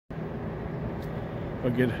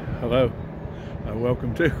Again, hello.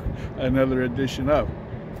 Welcome to another edition of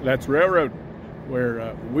That's Railroad,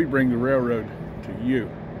 where we bring the railroad to you.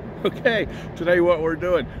 Okay, today what we're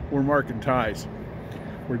doing, we're marking ties.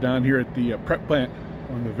 We're down here at the prep plant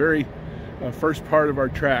on the very first part of our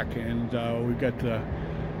track, and we've got the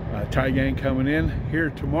tie gang coming in here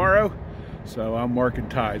tomorrow, so I'm marking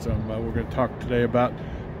ties. We're going to talk today about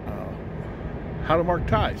how to mark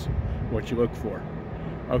ties, what you look for.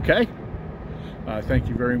 Okay, thank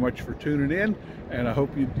you very much for tuning in, and I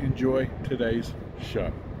hope you enjoy today's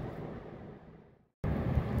show.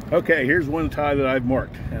 Okay, here's one tie that I've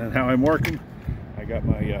marked, and how I mark them, I got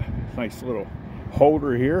my nice little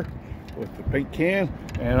holder here with the paint can,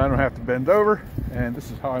 and I don't have to bend over, and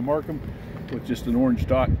this is how I mark them, with just an orange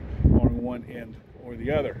dot on one end or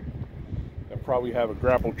the other. I'll probably have a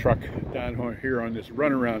grapple truck down here on this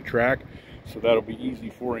runaround track, so that'll be easy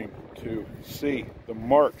for him to see the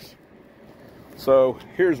marks. So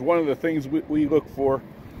here's one of the things we look for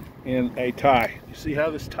in a tie. You see how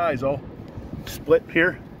this tie is all split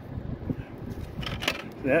here?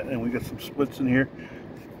 That, and we got some splits in here.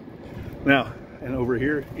 Now, and over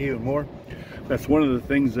here even more. That's one of the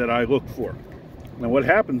things that I look for. Now what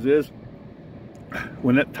happens is,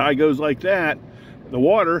 when that tie goes like that, the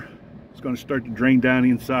water is going to start to drain down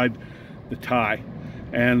inside the tie.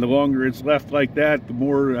 And the longer it's left like that, the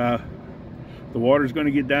more the water is going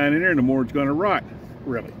to get down in there, and the more it's going to rot,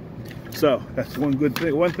 really. So that's one good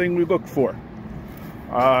thing, one thing we look for.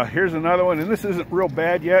 Here's another one, and this isn't real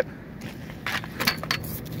bad yet.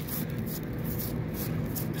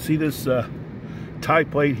 See this tie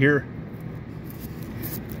plate here?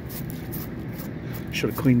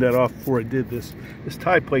 Should have cleaned that off before I did this. This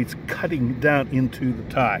tie plate's cutting down into the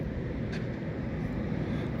tie.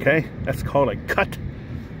 Okay, that's called a cut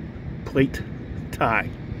plate tie.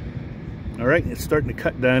 All right, it's starting to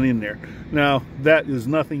cut down in there. Now, that is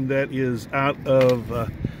nothing that is out of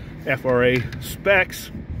FRA specs,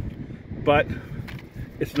 but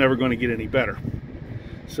it's never going to get any better.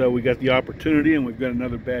 So we got the opportunity, and we've got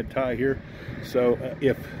another bad tie here. So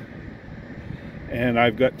and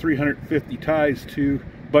I've got 350 ties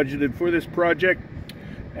budgeted for this project,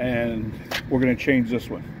 and we're going to change this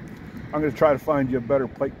one. I'm going to try to find you a better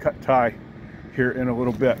plate cut tie here in a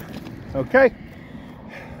little bit. Okay.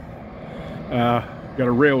 Got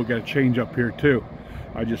a rail we got to change up here too.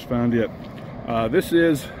 I just found it. This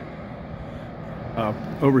is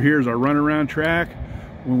over here is our runaround track.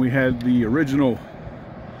 When we had the original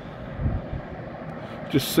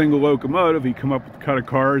just single locomotive, he come up with a cut of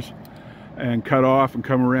cars and cut off and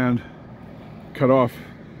come around, cut off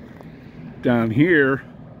down here,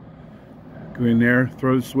 go in there,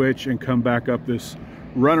 throw the switch, and come back up this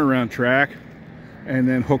runaround track, and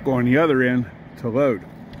then hook on the other end to load.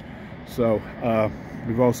 So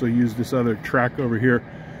we've also used this other track over here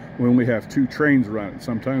when we have two trains running.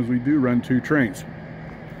 Sometimes we do run two trains.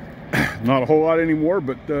 Not a whole lot anymore,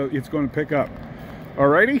 but it's going to pick up.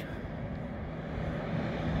 Alrighty.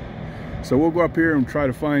 So we'll go up here and try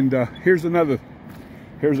to find. Here's another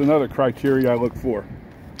criteria I look for,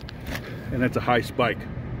 and that's a high spike.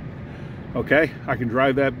 Okay, I can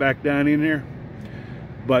drive that back down in there,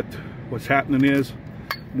 but what's happening is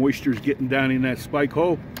moisture's getting down in that spike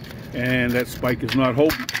hole, and that spike is not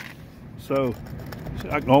holding. So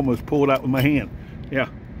I can almost pull it out with my hand. Yeah,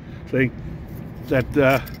 see, that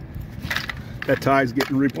tie's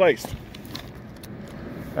getting replaced.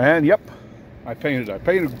 And yep, I painted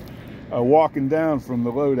walking down from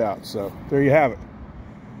the loadout. So there you have it.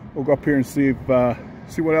 We'll go up here and see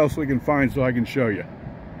what else we can find so I can show you.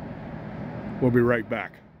 We'll be right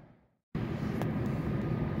back. Now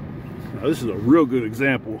this is a real good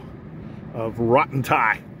example of rotten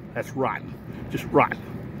tie. That's rotten, just rotten,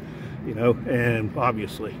 you know, and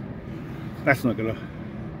obviously that's no good.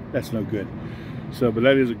 So, but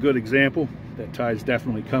that is a good example. That tie is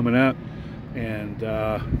definitely coming out, and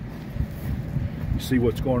you see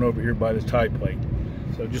what's going over here by the tie plate.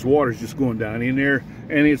 So just water's just going down in there,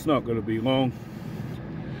 and it's not going to be long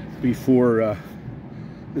before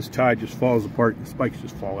this tie just falls apart and the spikes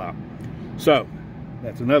just fall out. So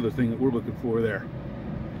that's another thing that we're looking for there.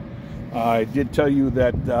 I did tell you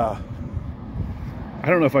that, I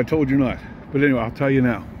don't know if I told you or not, but anyway, I'll tell you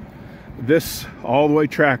now. This all the way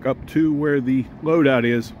track up to where the loadout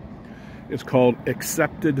is called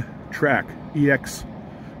accepted track,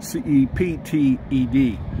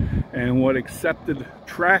 EXCEPTED. And what accepted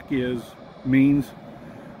track means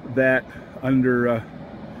that under,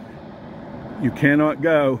 you cannot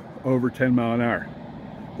go over 10 mile an hour.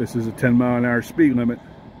 This is a 10 mile an hour speed limit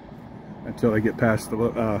until I get past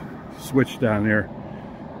the switch down there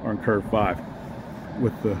on curve 5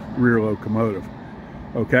 with the rear locomotive.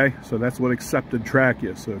 Okay, so that's what accepted track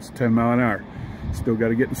is. So it's 10 mile an hour. Still got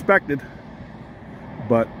to get inspected,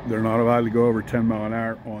 but they're not allowed to go over 10 mile an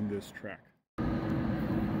hour on this track.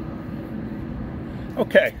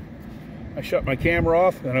 Okay, I shut my camera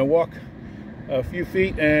off and I walk a few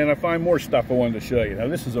feet and I find more stuff I wanted to show you. Now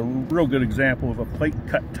this is a real good example of a plate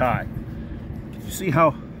cut tie. Can you see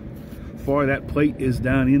how far that plate is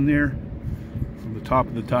down in there from the top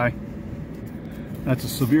of the tie? That's a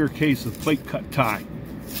severe case of plate cut tie.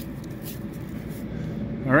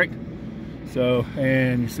 All right, so,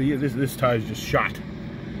 and you see this tie is just shot.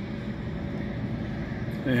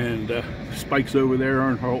 And spikes over there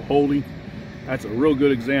aren't holding. That's a real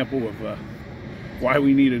good example of why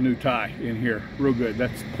we need a new tie in here. Real good.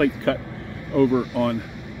 That's plate cut over on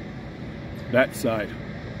that side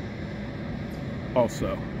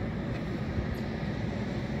also.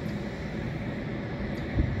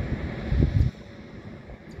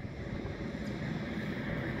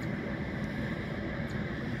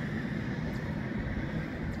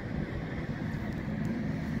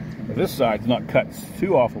 But this side's not cut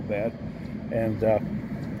too awful bad. And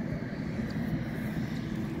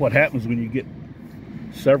what happens when you get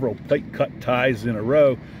several plate cut ties in a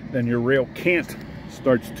row, then your rail cant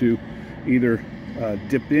starts to either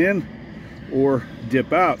dip in or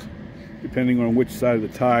dip out, depending on which side of the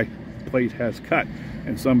tie plate has cut.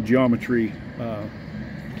 And some geometry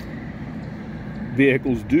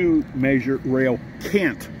vehicles do measure rail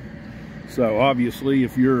cant. So obviously,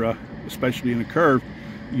 if you're especially in a curve,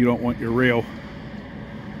 you don't want your rail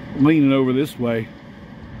leaning over this way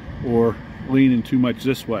or leaning too much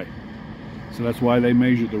this way. So that's why they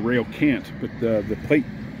measure the rail cant. But the plate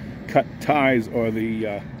cut ties are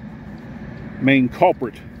the main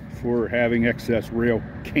culprit for having excess rail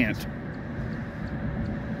cant.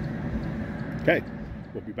 Okay,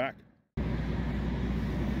 we'll be back.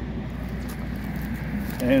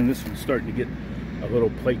 And this one's starting to get a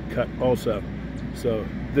little plate cut also. So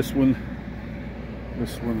this one,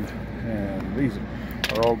 and these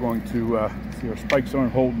are all going to, see, our spikes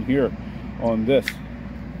aren't holding here on this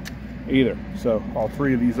either. So all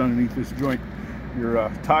three of these underneath this joint,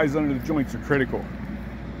 your ties under the joints are critical.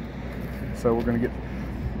 So we're going to get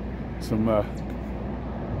some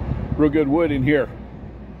real good wood in here.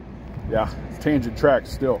 Yeah, it's tangent tracks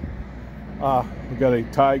still. We got a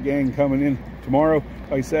tie gang coming in tomorrow,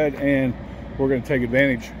 like I said, and we're going to take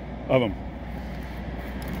advantage of them.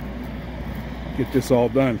 Get this all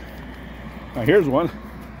done. Now here's one.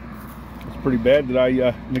 It's pretty bad that I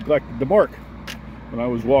neglected to mark when I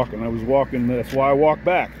was walking. That's why I walked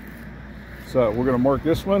back. So we're going to mark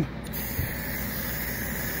this one,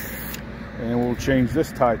 and we'll change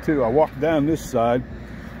this tie too. I walked down this side,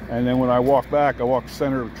 and then when I walk back, I walk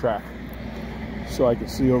center of the track so I can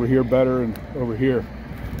see over here better, and over here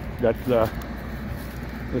that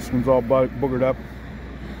this one's all boogered up.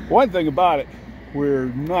 One thing about it, we're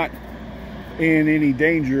not in any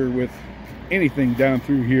danger with anything down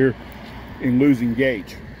through here in losing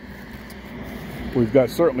gauge. We've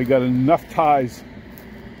certainly got enough ties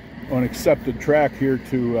on accepted track here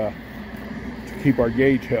to keep our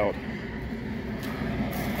gauge held.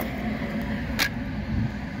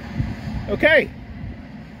 Okay,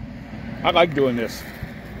 I like doing this.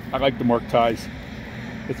 I like to mark ties.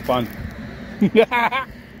 It's fun.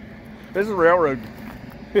 This is a railroad.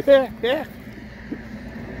 Yeah.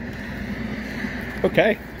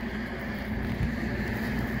 Okay.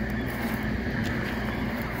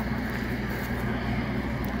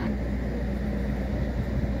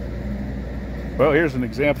 Well, here's an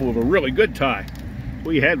example of a really good tie.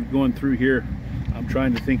 We had going through here, I'm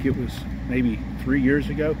trying to think, it was maybe 3 years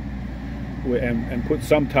ago, and put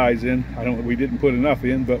some ties in. We didn't put enough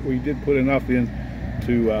in, but we did put enough in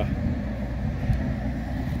to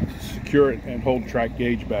secure it and hold track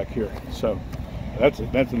gauge back here. So that's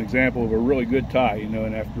an example of a really good tie, you know.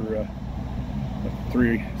 And after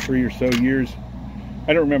three or so years,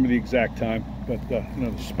 I don't remember the exact time, but you know,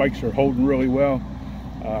 the spikes are holding really well.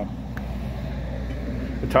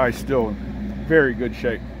 The tie's still in very good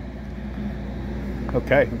shape.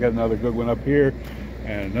 Okay, we got another good one up here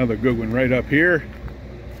and another good one right up here.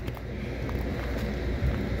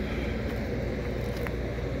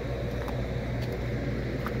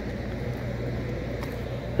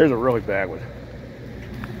 Here's a really bad one.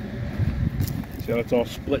 See how it's all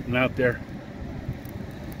splitting out there?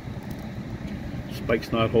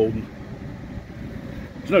 Spike's not holding.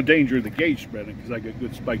 There's no danger of the gauge spreading because I got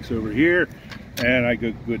good spikes over here and I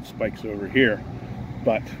got good spikes over here.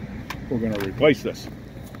 But we're going to replace this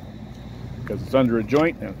because it's under a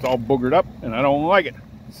joint and it's all boogered up and I don't like it.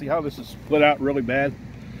 See how this is split out really bad?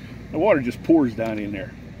 The water just pours down in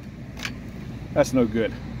there. That's no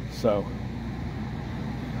good. So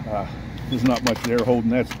there's not much there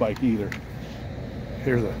holding that spike either.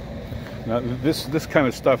 Here's a, now this kind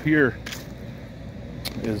of stuff here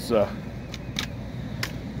is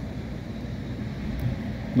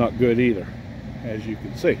not good either, as you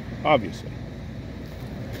can see, obviously.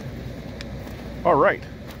 All right.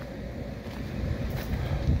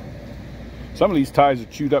 Some of these ties are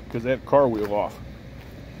chewed up because they had car wheel off,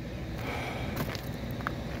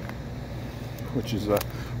 which is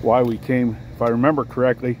why we came, if I remember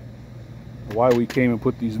correctly, why we came and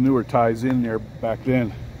put these newer ties in there back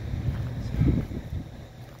then.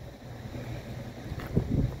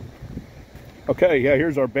 Okay, yeah,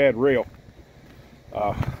 here's our bad rail.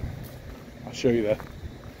 I'll show you that,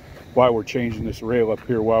 why we're changing this rail up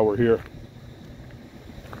here while we're here.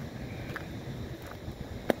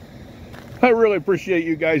 I really appreciate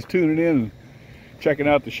you guys tuning in and checking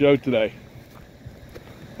out the show today.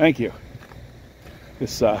 Thank you.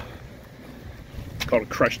 This it's called a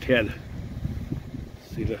crushed head.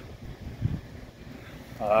 See the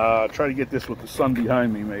try to get this with the sun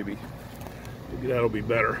behind me, maybe that'll be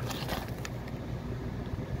better.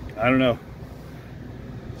 I don't know.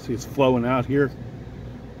 See, it's flowing out here.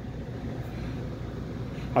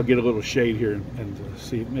 I'll get a little shade here and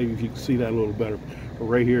see, maybe if you can see that a little better. But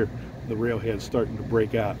right here, the railhead's starting to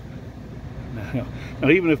break out. Now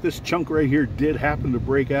even if this chunk right here did happen to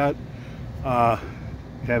break out,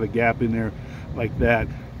 have a gap in there like that,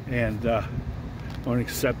 and on an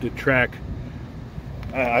accepted track,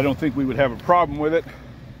 I don't think we would have a problem with it.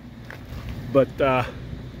 But I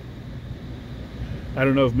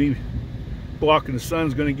don't know if me blocking the sun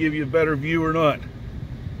is going to give you a better view or not.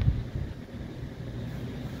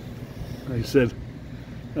 Like I said,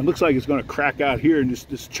 it looks like it's going to crack out here and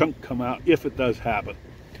this chunk come out if it does happen.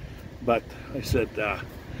 But I said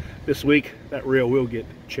this week that rail will get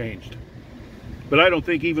changed. But I don't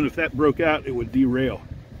think even if that broke out, it would derail.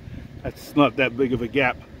 That's not that big of a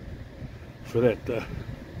gap for that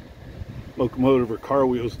locomotive or car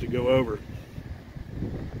wheels to go over.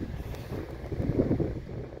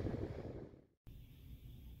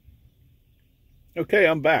 Okay,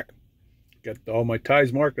 I'm back. Got all my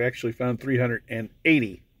ties marked. I actually found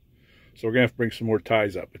 380. So we're gonna have to bring some more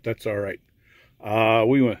ties up, but that's all right.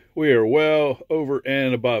 We are well over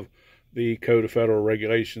and above the Code of Federal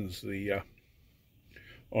Regulations,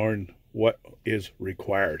 on what is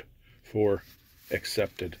required for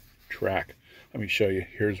accepted track. Let me show you.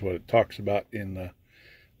 Here's what it talks about in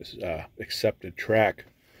this accepted track,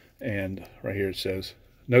 and right here it says,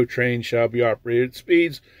 no train shall be operated at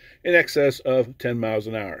speeds in excess of 10 miles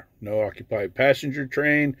an hour. No occupied passenger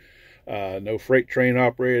train, no freight train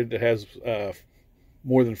operated that has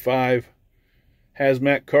more than 5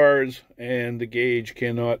 hazmat cars, and the gauge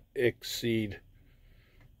cannot exceed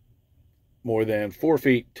more than 4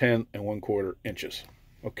 feet 10 1/4 inches.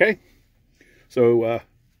 Okay, so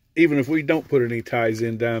even if we don't put any ties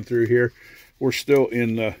in down through here, we're still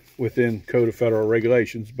in within Code of Federal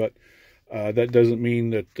Regulations. But that doesn't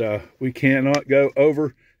mean that we cannot go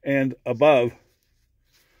over and above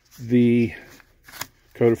the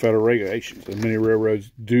Code of Federal Regulations, and many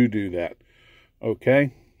railroads do that.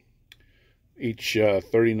 Okay, each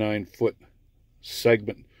 39-foot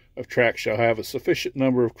segment of track shall have a sufficient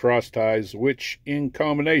number of cross ties, which in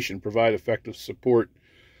combination provide effective support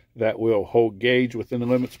that will hold gauge within the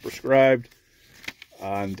limits prescribed.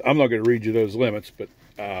 And I'm not going to read you those limits, but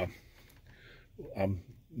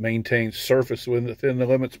maintain surface within the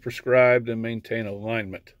limits prescribed and maintain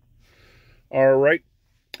alignment. All right,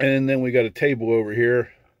 and then we got a table over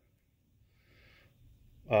here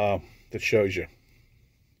that shows you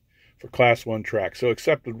for class 1 track. So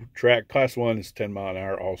accepted track, class 1 is 10 mile an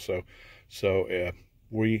hour also. So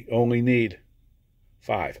we only need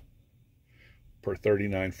 5 per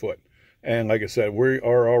 39 foot. And like I said, we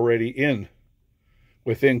are already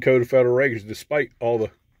within Code of Federal Regulations, despite all the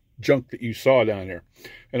junk that you saw down there.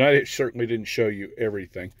 And I certainly didn't show you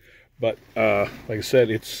everything. But like I said,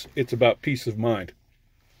 it's about peace of mind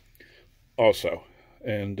also.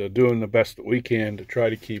 And doing the best that we can to try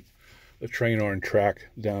to keep the train on track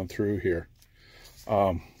down through here.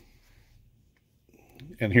 And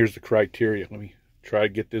here's the criteria. Let me try to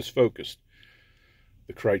get this focused.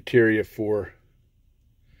 The criteria for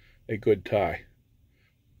a good tie,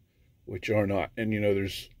 which are not. And you know,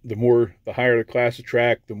 there's the higher the class of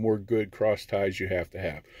track, the more good cross ties you have to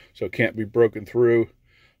have. So it can't be broken through,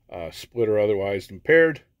 split or otherwise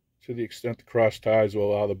impaired, to the extent the cross ties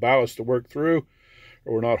will allow the ballast to work through,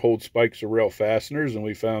 or will not hold spikes or rail fasteners, and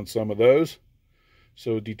we found some of those.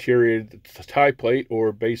 So deteriorated tie plate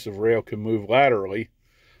or base of rail can move laterally.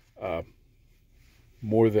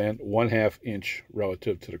 more than 1/2 inch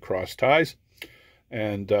relative to the cross ties.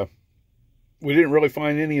 And we didn't really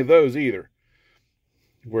find any of those either,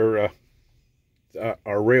 where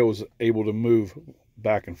our rail was able to move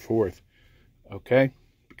back and forth, okay,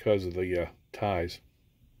 because of the ties.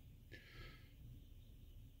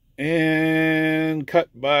 And cut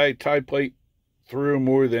by tie plate through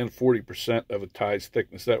more than 40% of a tie's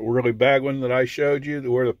thickness. That really bad one that I showed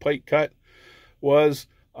you, where the plate cut was,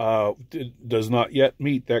 does not yet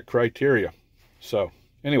meet that criteria. So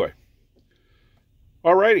anyway,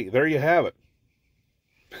 alrighty, there you have it.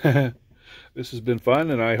 This has been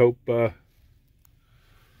fun, and I hope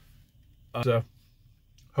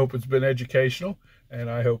it's been educational, and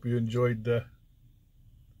I hope you enjoyed the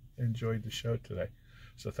show today.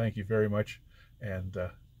 So thank you very much, and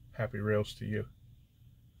happy rails to you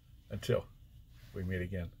until we meet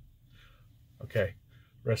again. Okay,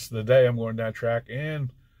 rest of the day I'm going down track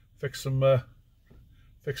and fix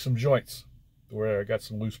some joints where I got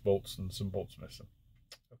some loose bolts and some bolts missing.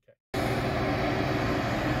 Okay.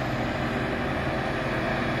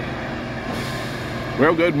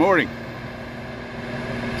 Well, good morning.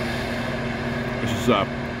 This is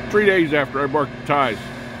 3 days after I marked the ties.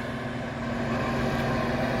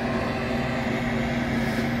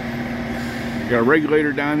 Got a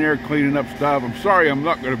regulator down there cleaning up stuff. I'm sorry I'm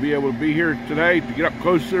not going to be able to be here today to get up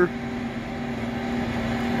closer.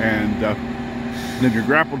 And then your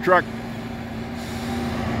grapple truck.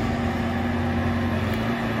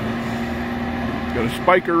 Got a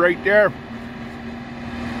spiker right there.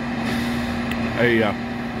 A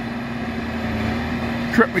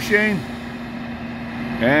trip machine.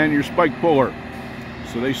 And your spike puller.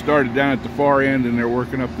 So they started down at the far end and they're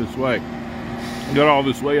working up this way. Got all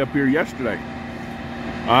this way up here yesterday.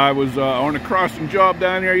 I was on a crossing job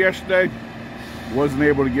down there yesterday. Wasn't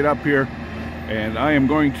able to get up here. And I am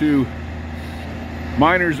going to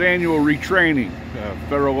miner's annual retraining.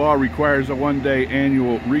 Federal law requires a 1-day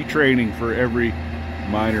annual retraining for every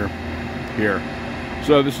miner here.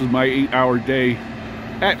 So this is my 8-hour day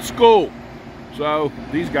at school. So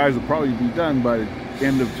these guys will probably be done by the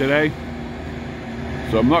end of today.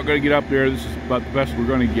 So I'm not going to get up there. This is about the best we're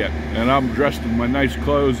going to get. And I'm dressed in my nice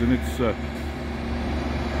clothes, and it's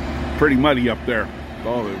pretty muddy up there.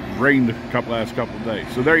 Oh, it rained the last couple of days.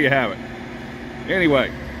 So there you have it.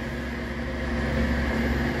 Anyway.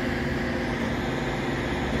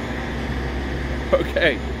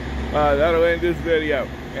 Okay. That'll end this video.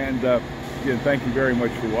 And again, thank you very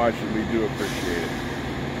much for watching. We do appreciate it.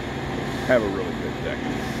 Have a really good day.